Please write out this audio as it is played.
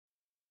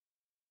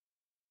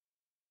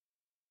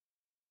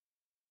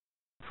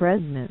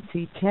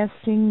pregnancy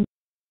testing.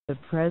 The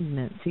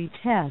pregnancy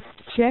test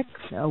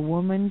checks a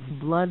woman's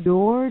blood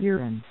or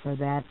urine for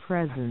the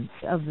presence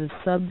of the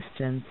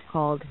substance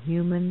called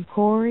human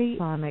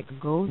chorionic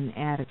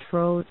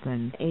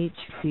gonadotropin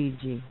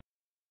 (HCG).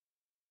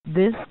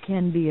 This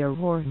can be a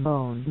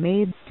hormone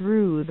made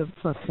through the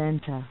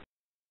placenta.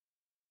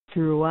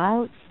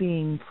 Throughout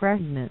being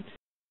pregnant,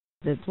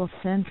 the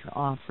placenta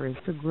offers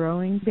the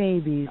growing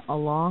baby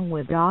along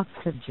with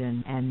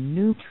oxygen and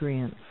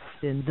nutrients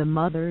in the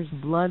mother's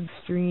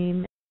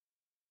bloodstream.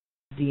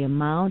 The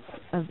amounts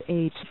of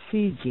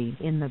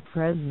HCG in the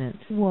pregnant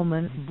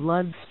woman's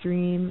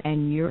bloodstream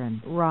and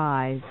urine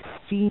rise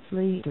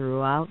steeply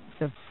throughout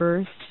the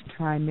first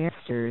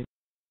trimester,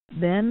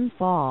 then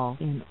fall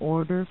in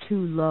order to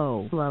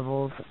low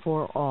levels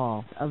for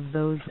all of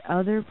those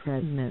other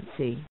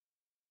pregnancy.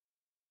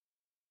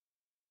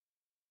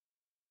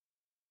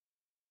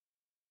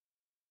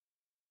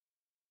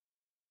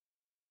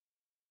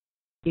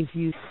 If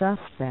you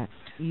suspect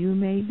you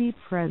may be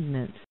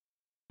pregnant,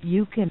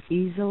 you can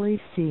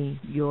easily see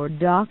your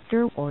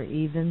doctor or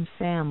even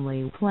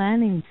family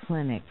planning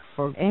clinic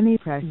for any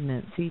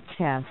pregnancy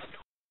test.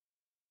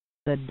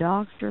 The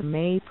doctor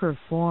may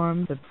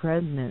perform the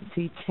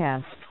pregnancy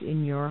test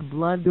in your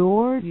blood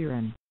or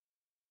urine.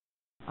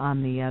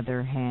 On the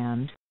other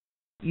hand,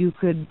 you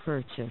could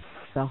purchase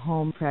the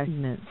home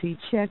pregnancy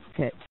check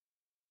kit,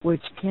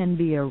 which can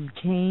be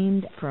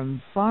obtained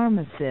from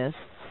pharmacists.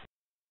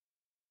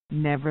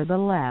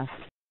 Nevertheless,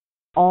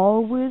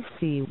 always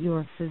see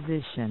your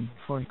physician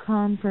for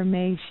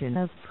confirmation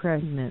of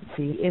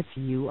pregnancy if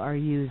you are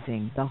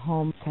using the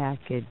home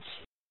package.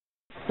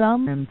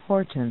 Some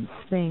important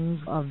things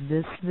of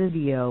this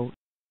video.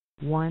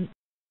 1.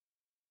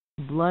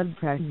 Blood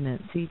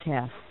pregnancy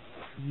tests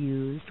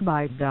used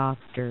by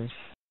doctors.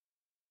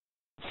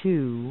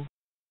 2.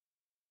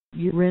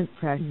 Urine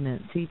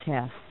pregnancy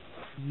tests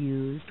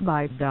used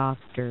by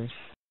doctors.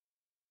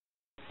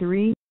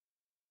 3.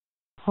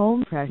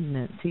 Home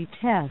pregnancy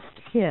test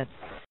kits.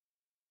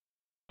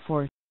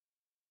 4.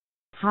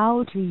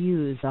 How to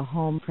use a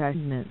home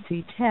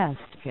pregnancy test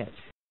kit.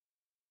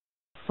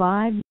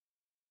 5.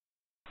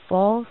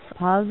 False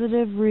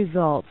positive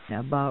results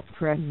about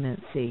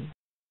pregnancy.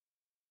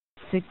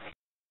 6.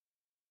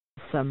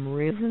 Some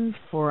reasons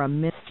for a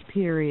missed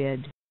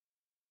period.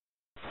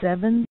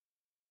 7.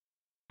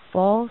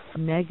 False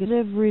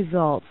negative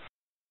results.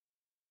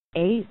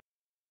 8.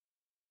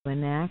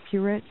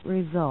 Inaccurate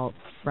results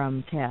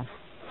from tests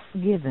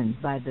given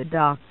by the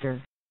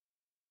doctor.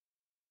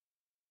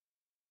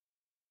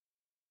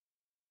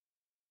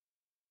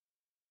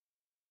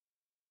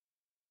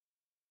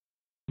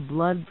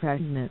 Blood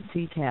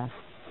pregnancy tests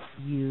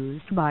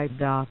used by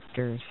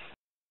doctors.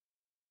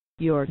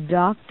 Your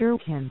doctor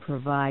can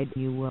provide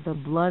you with a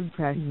blood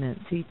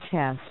pregnancy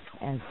test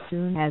as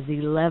soon as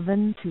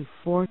 11 to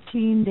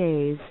 14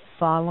 days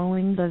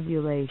following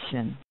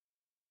ovulation.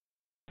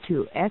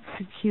 To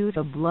execute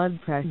a blood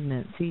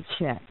pregnancy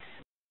check,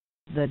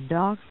 the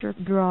doctor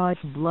draws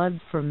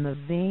blood from the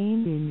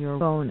vein in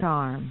your own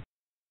arm.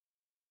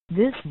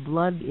 This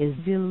blood is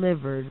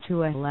delivered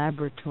to a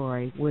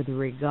laboratory with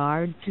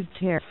regard to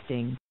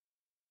testing.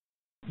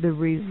 The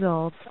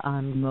results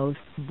on most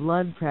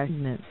blood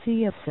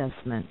pregnancy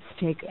assessments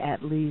take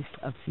at least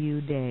a few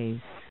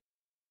days.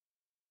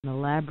 The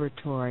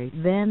laboratory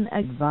then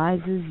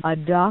advises a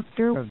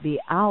doctor of the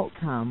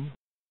outcome.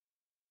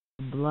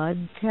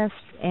 Blood test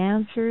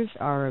answers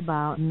are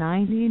about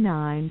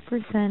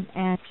 99%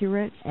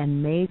 accurate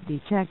and may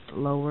detect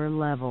lower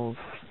levels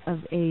of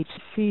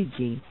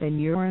HCG than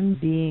urine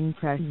being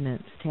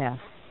pregnant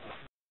tests.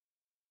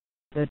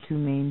 The two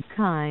main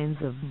kinds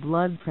of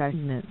blood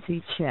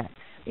pregnancy checks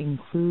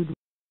include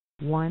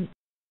 1.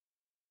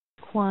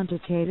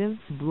 Quantitative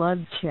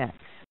blood check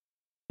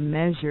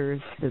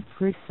measures the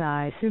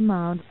precise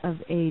amount of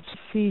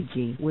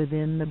HCG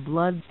within the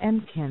blood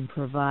and can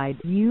provide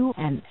you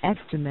an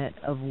estimate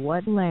of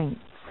what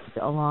length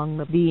along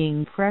the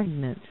being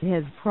pregnant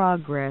has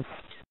progressed.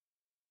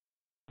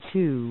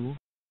 2.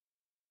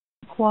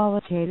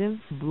 Qualitative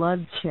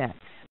blood check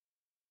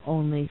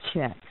only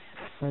checks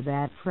for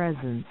the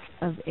presence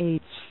of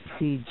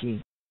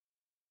HCG.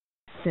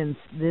 Since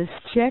this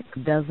check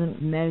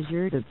doesn't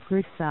measure the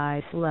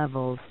precise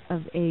levels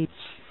of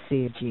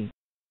HCG,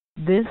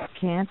 this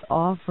can't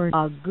offer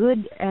a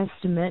good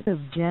estimate of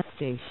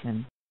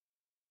gestation.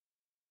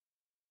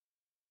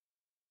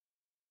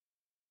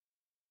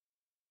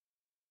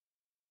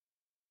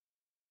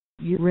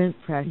 Urine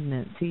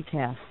pregnancy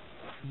tests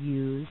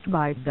used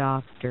by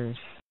doctors.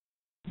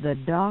 The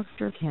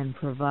doctor can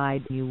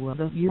provide you with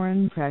a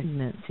urine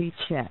pregnancy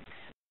check.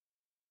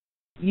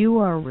 You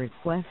are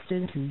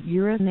requested to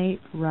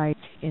urinate right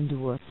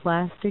into a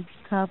plastic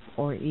cup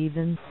or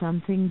even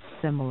something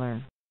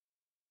similar.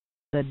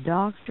 The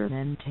doctor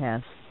then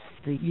tests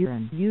the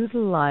urine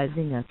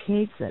utilizing a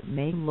cake that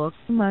may look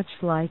much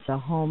like a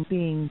home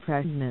being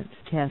pregnant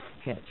test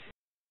kit.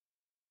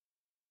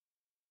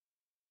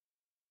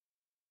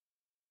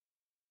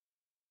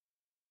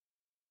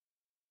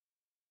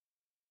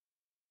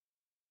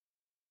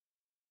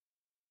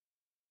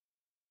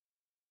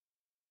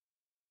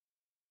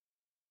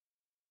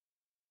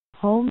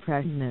 Home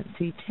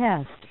pregnancy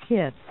test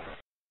kits.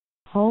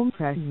 Home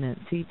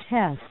pregnancy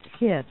test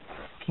kits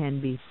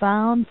can be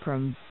found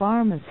from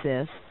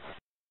pharmacists.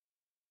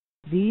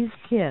 These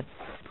kits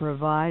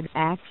provide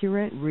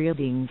accurate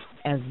readings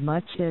as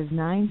much as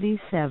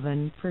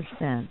 97%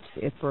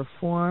 if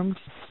performed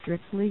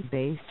strictly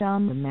based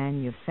on the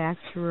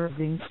manufacturer's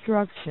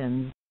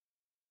instructions.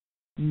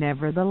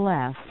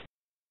 Nevertheless,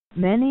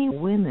 many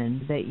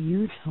women that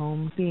use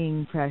home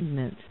being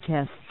pregnant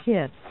test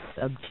kits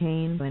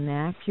obtain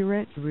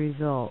inaccurate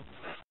results.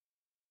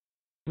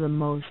 The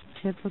most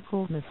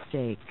typical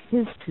mistake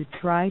is to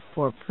try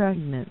for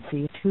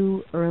pregnancy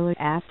too early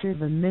after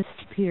the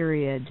missed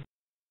period.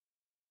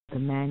 The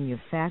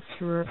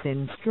manufacturer's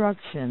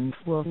instructions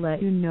will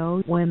let you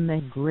know when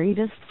the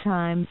greatest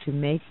time to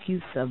make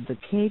use of the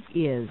kit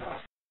is.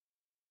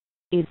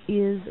 It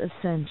is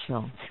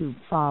essential to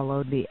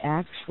follow the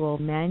actual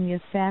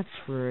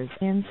manufacturer's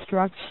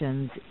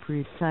instructions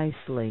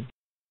precisely.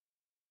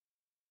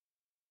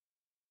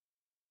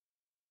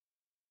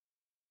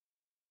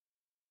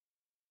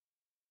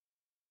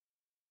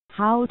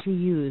 How to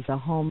use a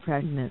home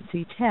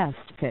pregnancy test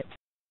kit.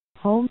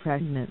 Home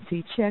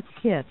pregnancy check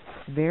kits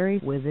vary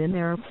within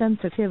their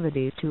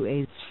sensitivity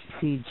to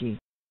HCG.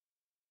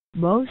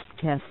 Most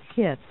test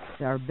kits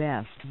are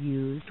best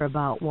used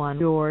about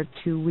 1 or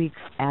 2 weeks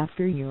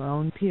after your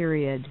own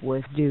period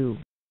was due.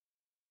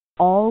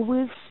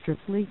 Always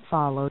strictly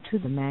follow to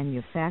the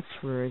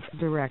manufacturer's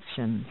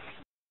directions.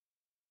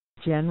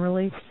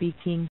 Generally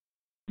speaking,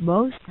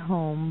 most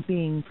home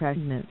being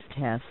pregnant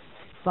tests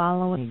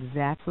follow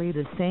exactly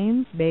the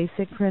same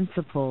basic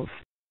principles.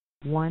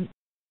 1.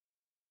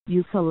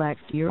 You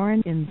collect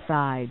urine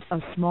inside a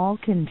small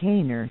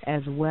container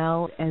as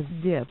well as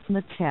dip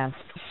the test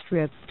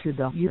strip to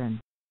the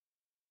urine.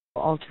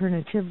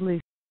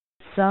 Alternatively,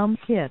 some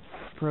kits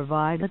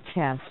provide a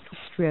test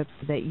strip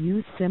that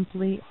you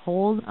simply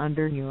hold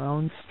under your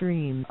own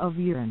stream of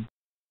urine.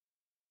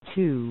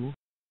 2.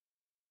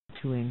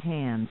 To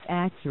enhance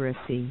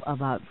accuracy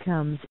of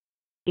outcomes,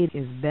 it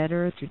is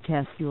better to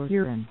test your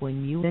urine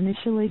when you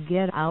initially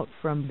get out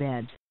from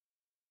bed.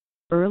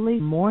 Early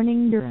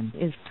morning urine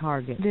is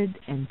targeted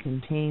and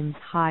contains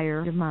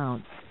higher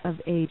amounts of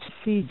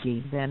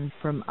HCG than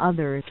from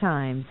other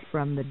times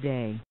from the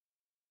day.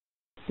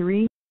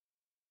 3.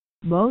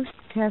 Most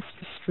test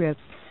strips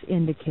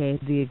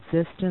indicate the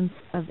existence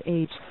of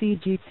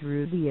HCG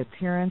through the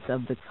appearance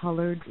of the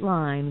colored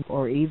line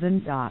or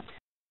even dot.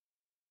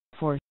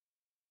 4.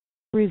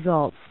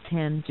 Results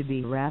tend to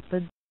be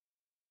rapid.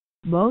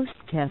 Most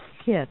test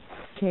kits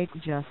take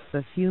just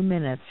a few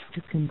minutes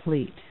to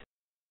complete.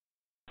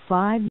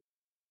 5.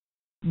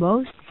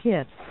 Most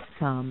kits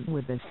come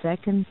with a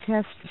second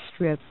test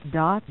strip.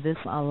 This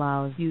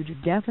allows you to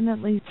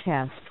definitely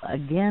test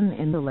again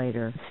in the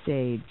later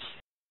stage.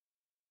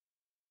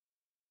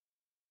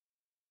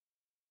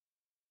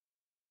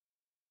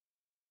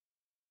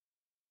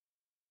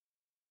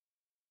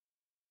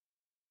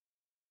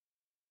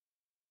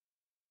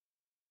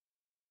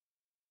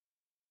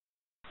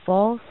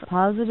 False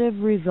positive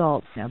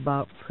results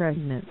about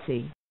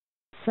pregnancy.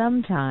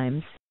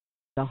 Sometimes,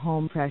 the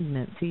home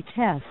pregnancy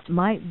test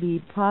might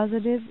be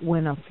positive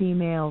when a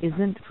female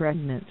isn't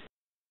pregnant.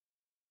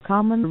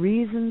 Common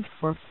reasons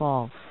for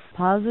false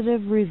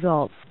positive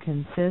results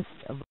consist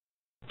of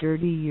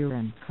dirty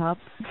urine cup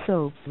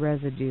soap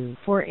residue,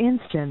 for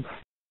instance,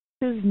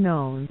 is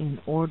known in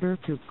order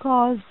to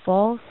cause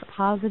false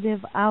positive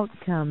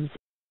outcomes.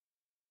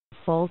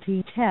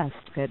 Faulty test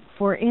kit,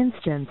 for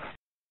instance,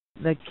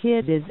 the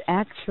kit is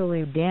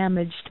actually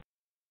damaged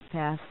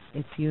past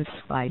its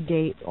use-by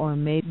date or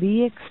may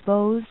be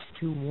exposed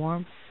to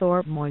warmth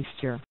or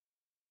moisture.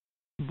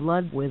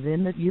 Blood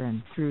within the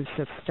urine through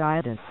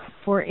cystitis,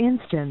 for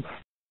instance.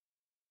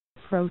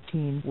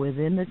 Protein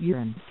within the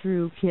urine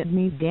through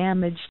kidney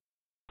damage,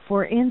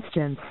 for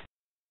instance.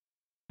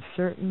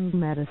 Certain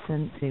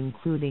medicines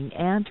including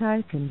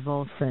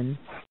anticonvulsants,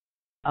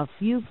 a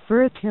few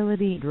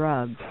fertility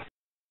drugs,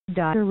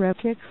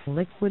 diuretics,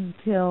 liquid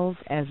pills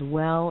as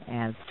well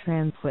as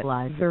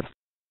tranquilizers.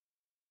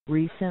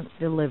 Recent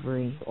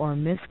delivery or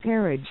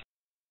miscarriage,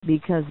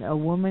 because a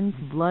woman's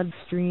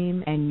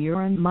bloodstream and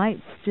urine might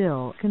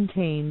still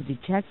contain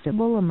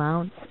detectable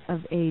amounts of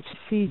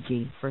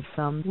HCG for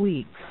some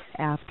weeks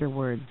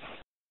afterwards.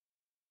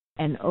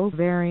 An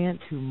ovarian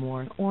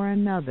tumor or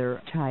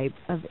another type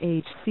of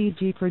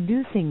HCG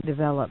producing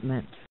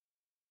development.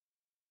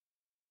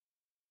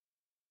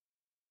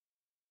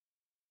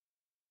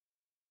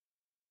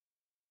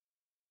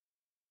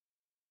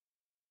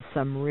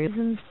 Some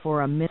reasons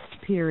for a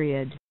missed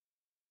period.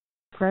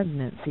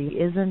 Pregnancy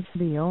isn't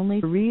the only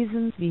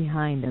reason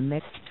behind a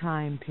missed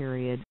time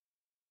period.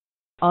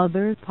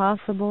 Other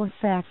possible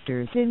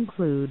factors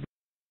include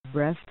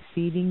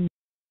breastfeeding,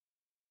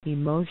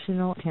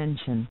 emotional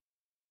tension,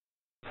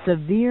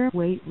 severe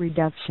weight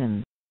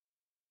reduction,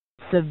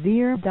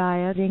 severe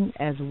dieting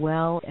as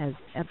well as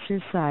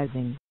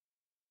exercising,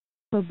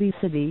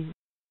 obesity,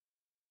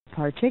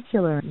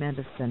 particular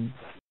medicines,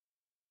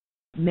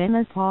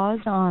 menopause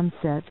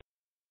onset,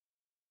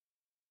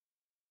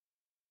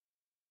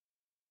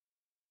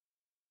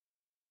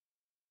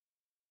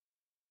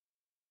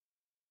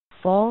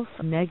 false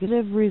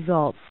negative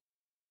results.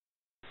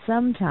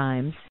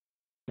 Sometimes,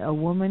 a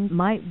woman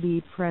might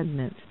be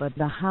pregnant but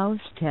the house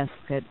test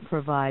kit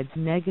provides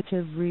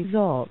negative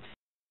results.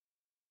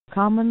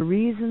 Common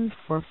reasons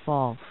for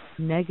false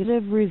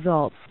negative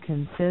results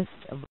consist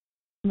of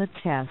the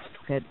test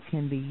kit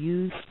can be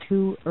used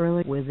too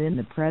early within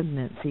the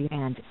pregnancy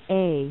and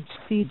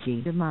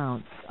HCG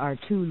amounts are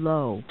too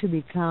low to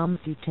become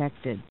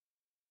detected.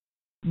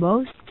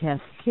 Most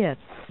test kits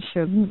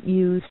shouldn't be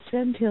used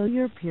until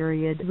your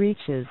period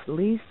reaches at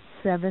least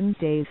 7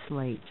 days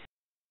late.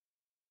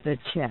 The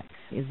check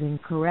is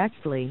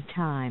incorrectly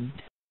timed.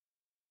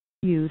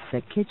 Use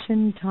a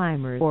kitchen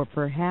timer or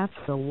perhaps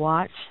a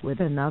watch with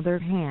another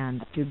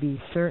hand to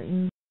be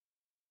certain.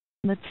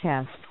 The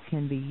test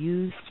can be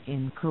used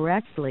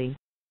incorrectly.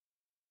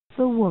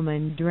 The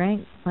woman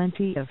drank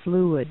plenty of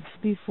fluids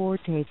before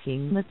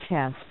taking the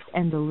test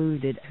and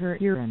diluted her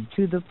urine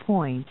to the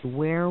point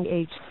where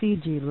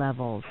HCG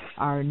levels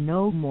are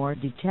no more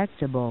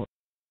detectable.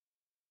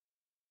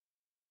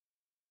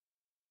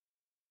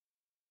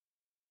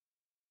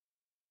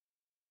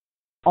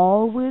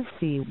 Always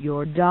see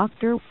your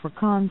doctor for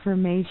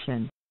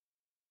confirmation.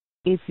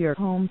 If your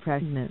home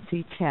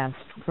pregnancy test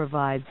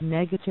provides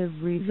negative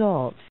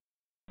results,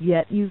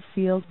 yet you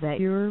feel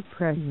that you're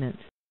pregnant,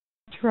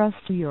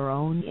 trust your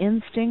own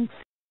instincts.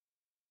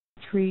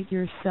 Treat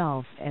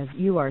yourself as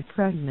you are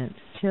pregnant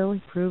till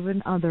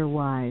proven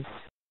otherwise.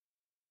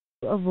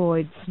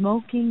 Avoid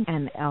smoking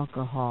and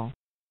alcohol.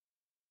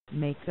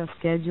 Make a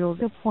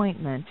scheduled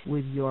appointment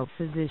with your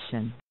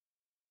physician.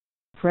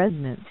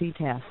 Pregnancy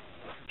tests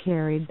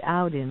carried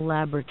out in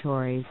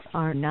laboratories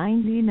are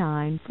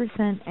 99%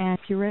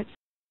 accurate.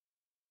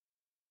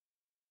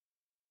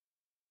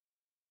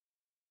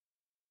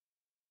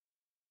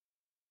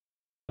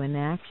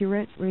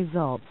 Inaccurate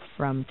results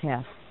from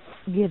tests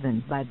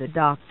given by the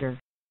doctor.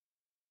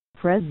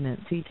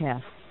 Pregnancy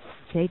tests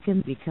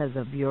taken because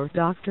of your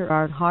doctor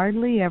are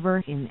hardly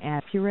ever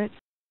inaccurate.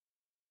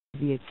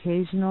 The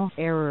occasional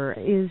error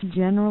is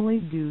generally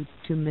due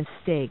to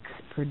mistakes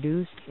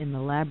produced in the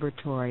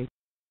laboratory.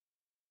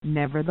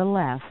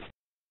 Nevertheless,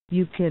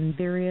 you can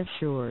be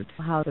reassured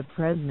how the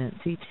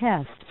pregnancy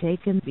test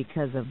taken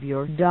because of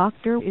your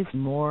doctor is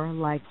more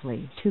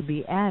likely to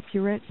be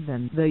accurate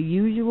than the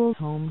usual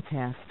home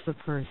test the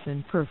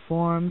person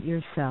performed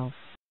yourself.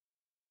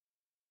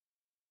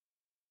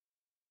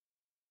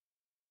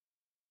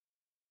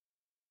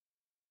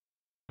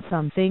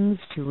 Some things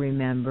to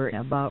remember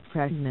about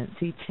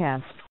pregnancy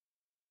tests.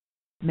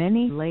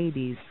 Many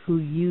ladies who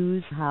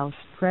use house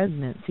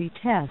pregnancy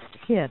test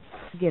kits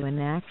get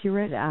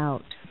inaccurate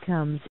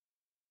outcomes.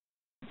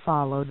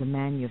 Follow the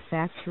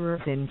manufacturer's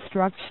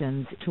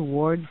instructions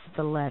towards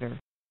the letter,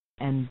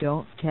 and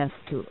don't test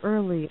too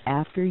early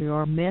after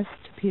your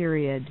missed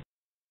period.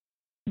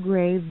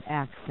 Grave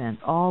accent.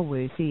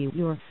 Always see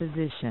your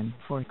physician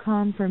for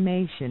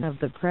confirmation of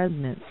the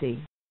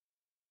pregnancy.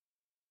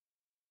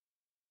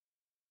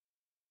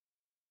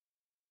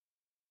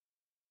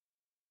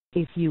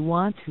 If you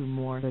want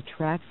more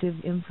attractive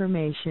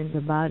information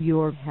about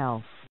your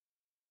health,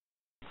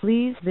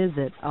 please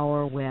visit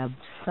our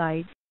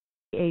website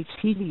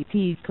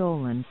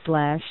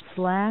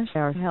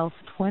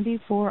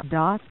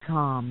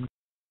http://ourhealth24.com.